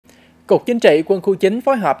Cục Chính trị Quân khu 9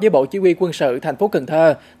 phối hợp với Bộ Chỉ huy Quân sự thành phố Cần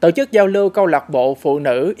Thơ tổ chức giao lưu câu lạc bộ phụ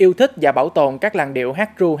nữ yêu thích và bảo tồn các làn điệu hát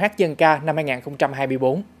ru hát dân ca năm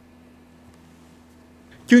 2024.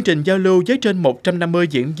 Chương trình giao lưu với trên 150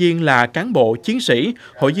 diễn viên là cán bộ, chiến sĩ,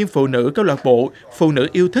 hội viên phụ nữ câu lạc bộ, phụ nữ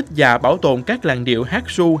yêu thích và bảo tồn các làn điệu hát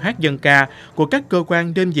ru, hát dân ca của các cơ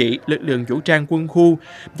quan đơn vị, lực lượng vũ trang quân khu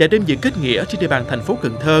và đơn vị kết nghĩa trên địa bàn thành phố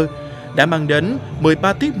Cần Thơ đã mang đến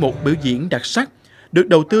 13 tiết mục biểu diễn đặc sắc, được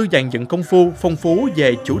đầu tư dàn dựng công phu, phong phú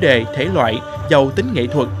về chủ đề, thể loại, giàu tính nghệ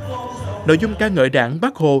thuật. Nội dung ca ngợi Đảng,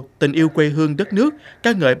 Bác Hồ, tình yêu quê hương đất nước,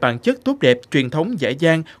 ca ngợi bản chất tốt đẹp, truyền thống dễ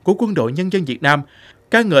dàng của quân đội nhân dân Việt Nam,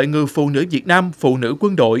 ca ngợi người phụ nữ Việt Nam, phụ nữ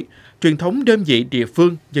quân đội, truyền thống đơn vị địa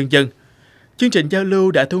phương, nhân dân. Chương trình giao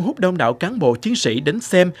lưu đã thu hút đông đảo cán bộ chiến sĩ đến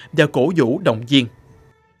xem và cổ vũ động viên.